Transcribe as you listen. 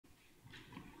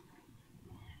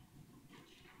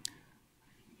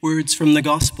Words from the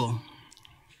Gospel.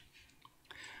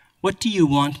 What do you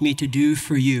want me to do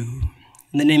for you?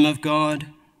 In the name of God,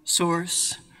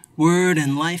 Source, Word,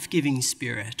 and life-giving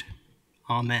Spirit.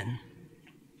 Amen.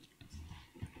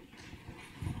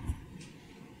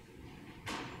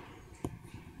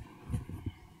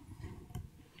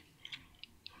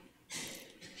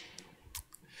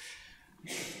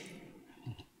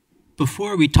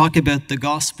 Before we talk about the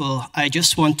Gospel, I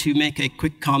just want to make a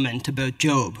quick comment about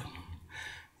Job.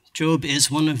 Job is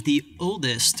one of the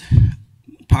oldest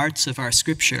parts of our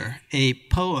scripture, a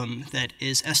poem that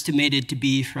is estimated to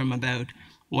be from about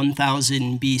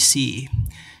 1000 BC.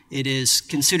 It is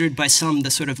considered by some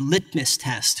the sort of litmus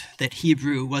test that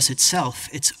Hebrew was itself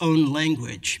its own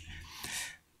language.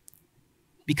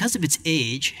 Because of its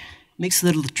age, it makes it a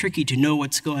little tricky to know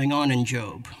what's going on in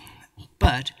Job,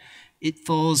 but it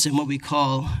falls in what we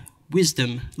call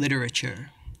wisdom literature.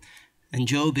 And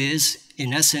Job is,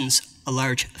 in essence, a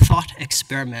large thought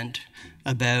experiment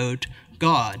about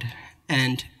God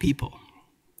and people.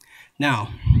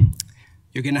 Now,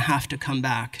 you're going to have to come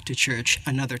back to church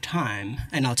another time,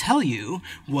 and I'll tell you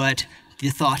what the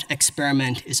thought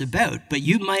experiment is about, but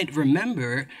you might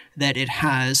remember that it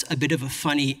has a bit of a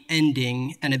funny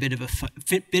ending and a bit of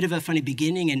a funny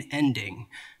beginning and ending,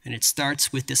 and it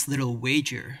starts with this little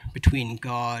wager between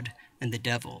God and the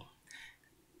devil,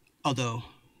 although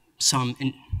some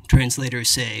translators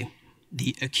say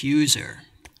the accuser.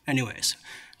 Anyways,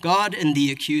 God and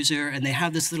the accuser, and they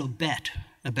have this little bet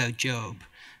about Job,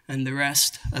 and the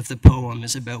rest of the poem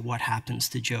is about what happens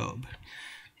to Job.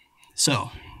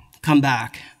 So, come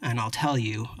back and I'll tell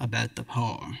you about the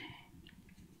poem.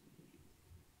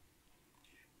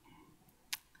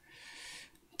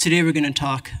 Today we're going to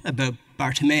talk about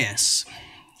Bartimaeus.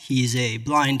 He's a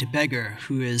blind beggar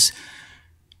who is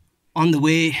on the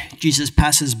way, Jesus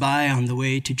passes by on the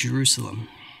way to Jerusalem.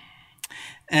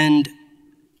 And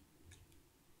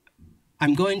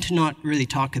I'm going to not really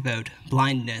talk about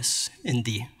blindness in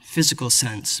the physical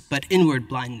sense, but inward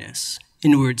blindness,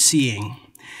 inward seeing.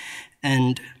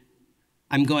 And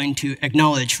I'm going to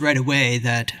acknowledge right away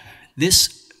that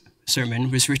this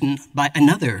sermon was written by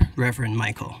another Reverend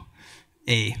Michael,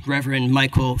 a Reverend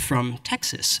Michael from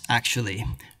Texas, actually.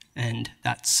 And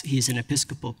he's an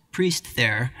Episcopal priest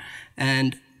there.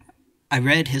 And I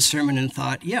read his sermon and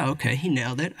thought, yeah, okay, he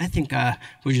nailed it. I think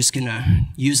we're just going to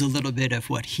use a little bit of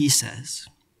what he says.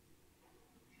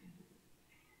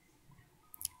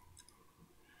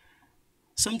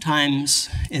 Sometimes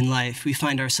in life, we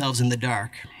find ourselves in the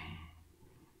dark.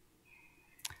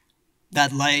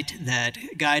 That light that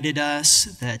guided us,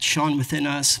 that shone within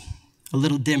us, a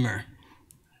little dimmer,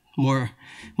 more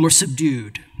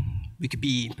subdued. We could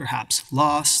be perhaps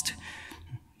lost,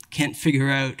 can't figure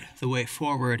out the way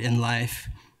forward in life.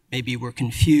 Maybe we're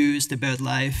confused about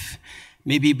life.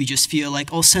 Maybe we just feel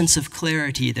like all sense of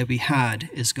clarity that we had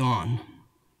is gone,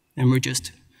 and we're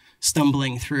just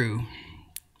stumbling through.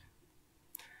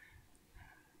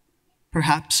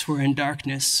 Perhaps we're in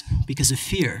darkness because of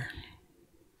fear.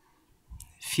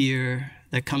 Fear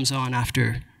that comes on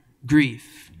after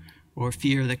grief, or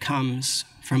fear that comes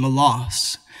from a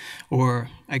loss, or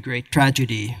a great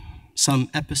tragedy, some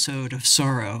episode of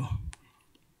sorrow.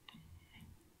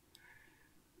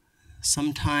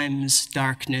 Sometimes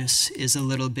darkness is a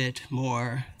little bit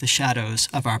more the shadows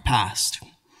of our past,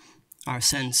 our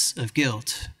sense of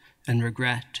guilt and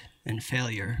regret and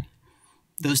failure,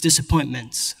 those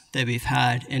disappointments that we've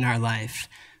had in our life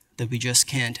that we just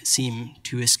can't seem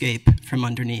to escape from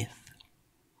underneath.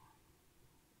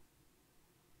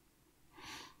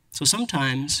 So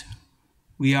sometimes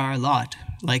we are a lot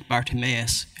like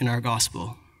Bartimaeus in our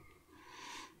gospel.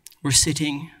 We're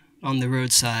sitting on the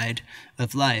roadside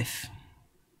of life,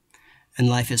 and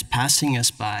life is passing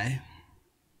us by,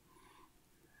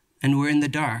 and we're in the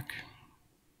dark.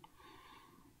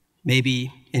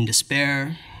 Maybe in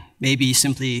despair, maybe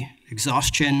simply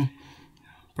exhaustion,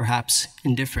 perhaps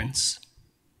indifference.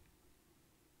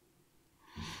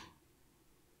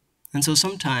 And so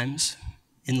sometimes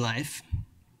in life,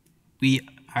 we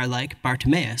are like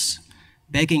Bartimaeus,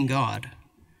 begging God,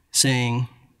 saying,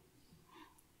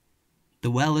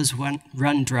 "The well is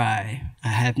run dry, I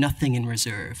have nothing in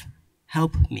reserve.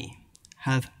 Help me,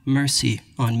 have mercy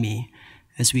on me,"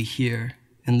 as we hear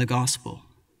in the gospel.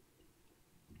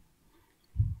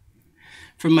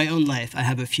 From my own life, I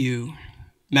have a few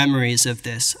memories of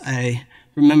this. I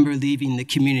remember leaving the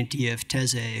community of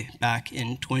Teze back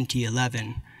in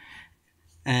 2011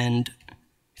 and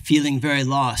feeling very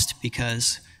lost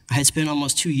because I had spent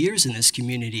almost 2 years in this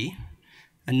community,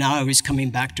 and now I was coming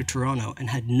back to Toronto and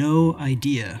had no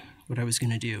idea what I was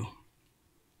going to do.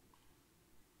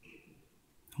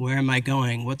 Where am I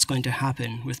going? What's going to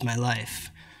happen with my life?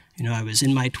 You know, I was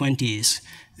in my 20s,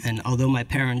 and although my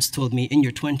parents told me, in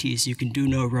your 20s, you can do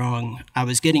no wrong, I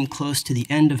was getting close to the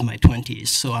end of my 20s,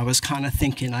 so I was kind of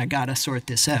thinking, I gotta sort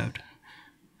this out.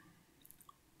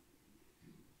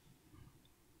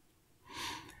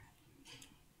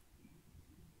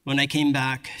 When I came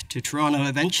back to Toronto,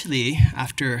 eventually,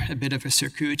 after a bit of a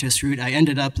circuitous route, I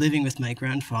ended up living with my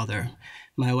grandfather.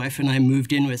 My wife and I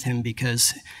moved in with him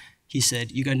because he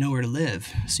said, you got nowhere to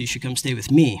live, so you should come stay with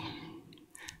me.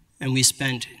 And we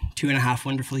spent 2.5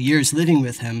 wonderful years living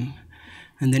with him,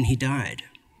 and then he died.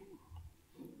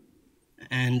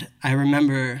 And I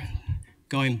remember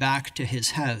going back to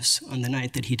his house on the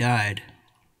night that he died.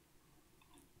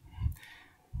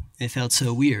 It felt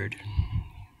so weird.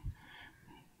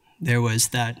 There was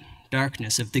that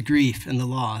darkness of the grief and the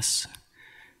loss.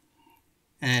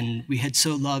 And we had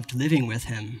so loved living with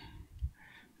him,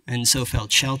 and so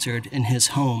felt sheltered in his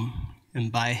home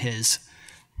and by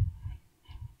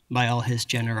all his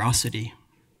generosity.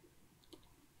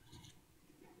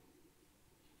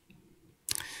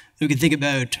 We can think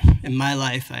about, in my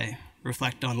life, I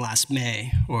reflect on last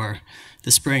May or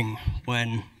the spring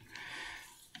when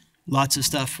lots of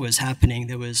stuff was happening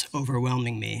that was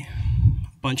overwhelming me.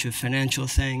 A bunch of financial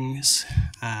things.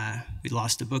 We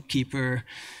lost a bookkeeper,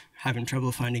 having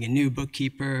trouble finding a new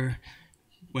bookkeeper,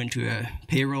 went to a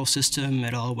payroll system,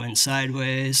 it all went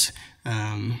sideways.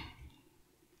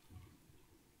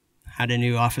 Had a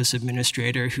new office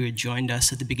administrator who had joined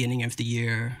us at the beginning of the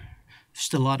year.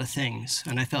 Just a lot of things,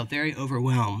 and I felt very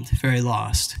overwhelmed, very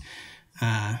lost,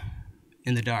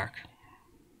 in the dark.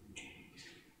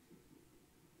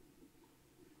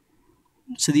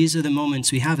 So these are the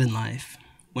moments we have in life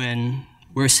when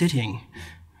we're sitting,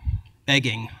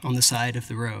 begging on the side of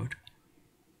the road.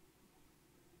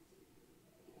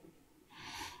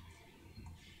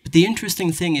 But the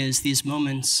interesting thing is these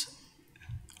moments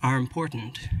are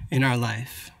important in our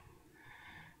life.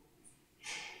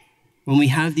 When we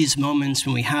have these moments,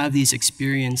 when we have these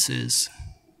experiences,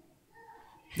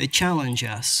 they challenge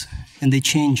us and they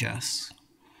change us.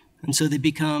 And so they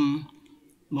become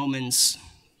moments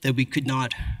that we could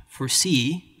not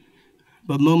foresee,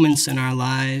 but moments in our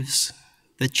lives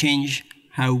that change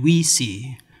how we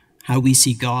see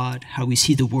God, how we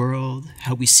see the world,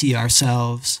 how we see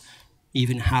ourselves,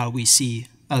 even how we see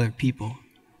other people.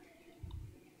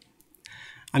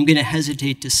 I'm going to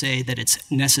hesitate to say that it's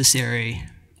necessary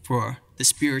for the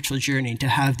spiritual journey to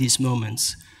have these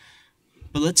moments,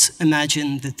 but let's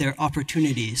imagine that they're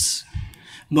opportunities,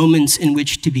 moments in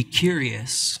which to be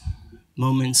curious,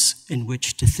 moments in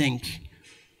which to think,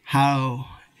 how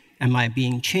am I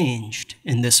being changed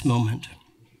in this moment?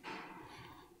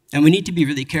 And we need to be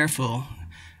really careful.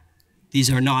 These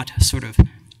are not sort of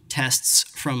tests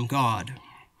from God.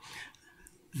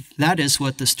 That is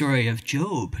what the story of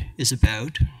Job is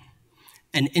about.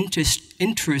 And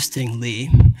interestingly,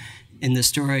 in the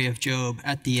story of Job,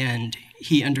 at the end,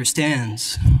 he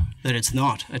understands that it's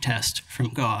not a test from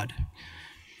God.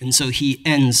 And so he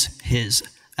ends his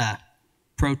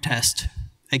protest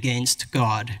against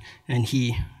God, and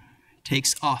he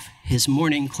takes off his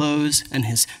mourning clothes and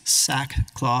his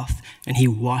sackcloth, and he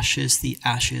washes the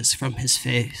ashes from his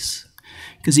face,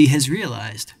 because he has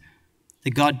realized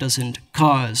that God doesn't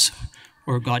cause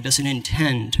or God doesn't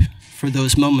intend for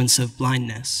those moments of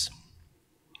blindness,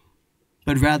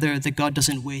 but rather that God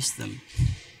doesn't waste them,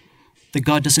 that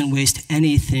God doesn't waste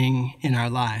anything in our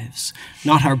lives,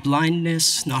 not our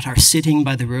blindness, not our sitting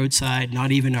by the roadside,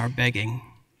 not even our begging.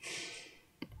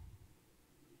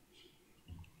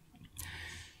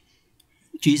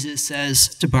 Jesus says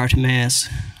to Bartimaeus,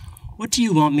 "What do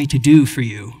you want me to do for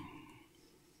you?"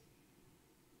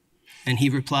 And he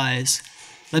replies,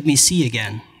 "Let me see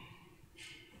again."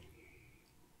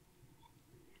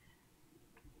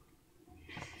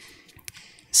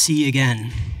 See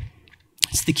again.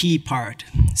 It's the key part,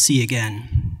 see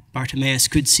again. Bartimaeus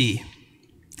could see.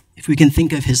 If we can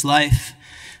think of his life,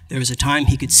 there was a time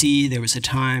he could see, there was a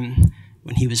time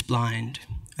when he was blind,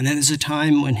 and then there's a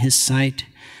time when his sight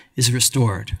is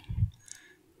restored.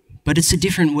 But it's a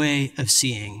different way of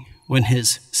seeing when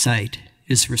his sight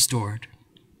is restored.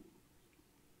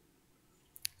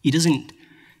 He doesn't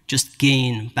just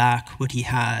gain back what he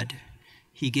had.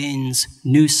 He gains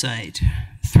new sight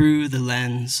through the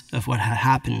lens of what had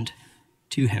happened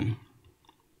to him.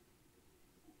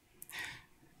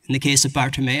 In the case of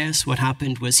Bartimaeus, what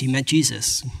happened was he met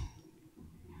Jesus.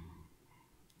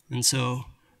 And so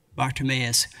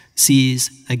Bartimaeus sees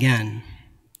again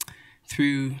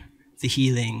through the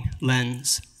healing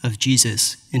lens of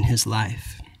Jesus in his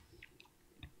life.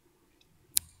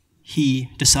 he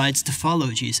decides to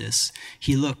follow Jesus.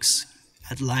 He looks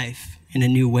at life in a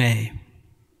new way.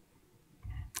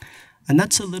 And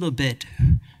that's a little bit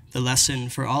the lesson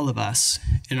for all of us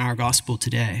in our gospel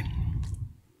today.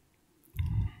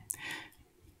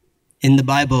 In the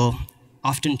Bible,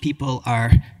 often people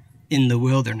are in the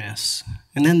wilderness,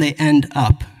 and then they end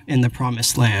up in the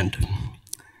promised land.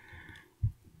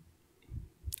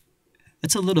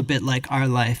 It's a little bit like our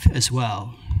life as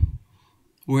well.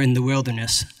 We're in the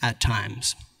wilderness at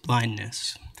times,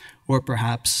 blindness. Or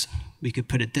perhaps we could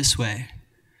put it this way.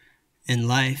 In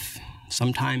life,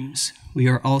 sometimes we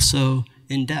are also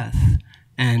in death,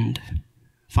 and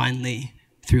finally,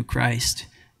 through Christ,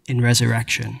 in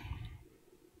resurrection.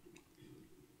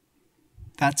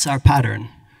 That's our pattern.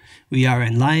 We are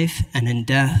in life and in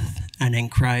death, and in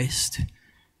Christ,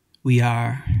 we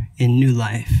are in new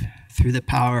life through the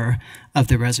power of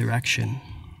the resurrection.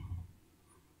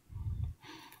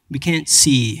 We can't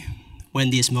see when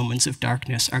these moments of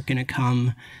darkness are going to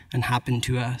come and happen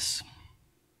to us.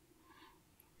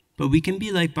 But we can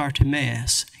be like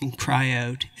Bartimaeus and cry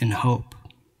out in hope.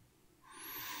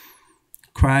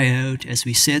 Cry out as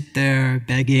we sit there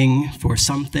begging for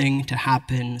something to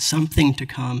happen, something to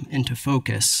come into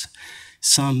focus,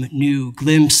 some new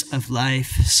glimpse of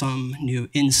life, some new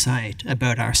insight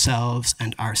about ourselves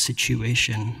and our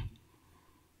situation,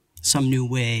 some new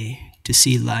way to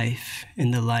see life in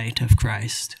the light of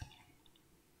Christ.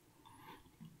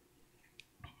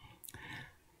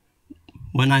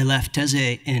 When I left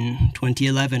Teze in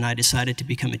 2011, I decided to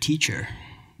become a teacher.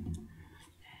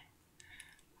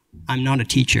 I'm not a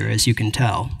teacher, as you can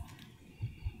tell,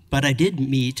 but I did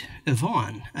meet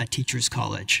Yvonne at Teachers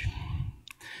College.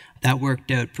 That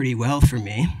worked out pretty well for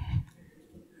me,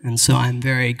 and so I'm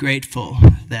very grateful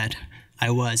that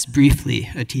I was briefly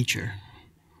a teacher.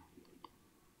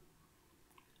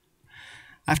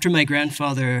 After my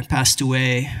grandfather passed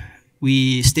away,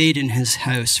 we stayed in his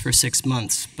house for 6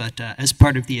 months, but as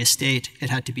part of the estate, it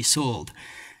had to be sold.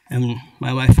 And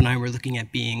my wife and I were looking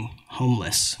at being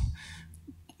homeless.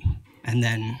 And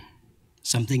then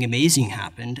something amazing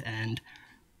happened, and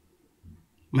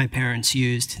my parents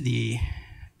used the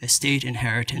estate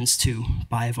inheritance to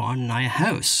buy Yvonne and I a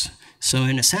house. So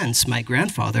in a sense, my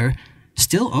grandfather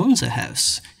still owns a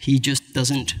house. He just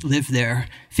doesn't live there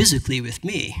physically with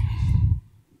me.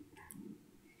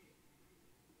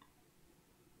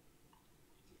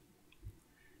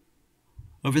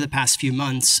 Over the past few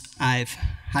months, I've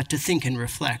had to think and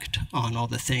reflect on all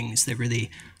the things that really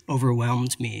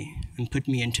overwhelmed me and put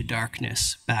me into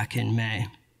darkness back in May.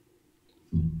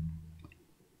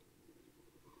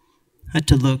 I had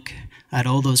to look at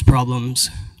all those problems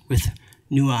with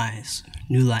new eyes,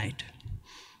 new light,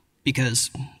 because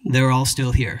they're all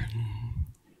still here.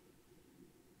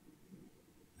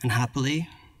 And happily,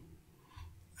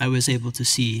 I was able to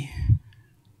see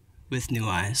with new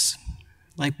eyes,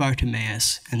 like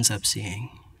Bartimaeus ends up seeing.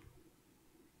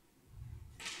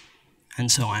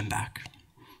 And so I'm back,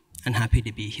 and happy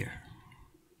to be here.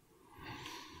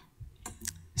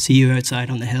 See you outside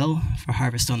on the hill for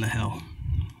Harvest on the Hill.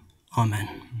 Amen.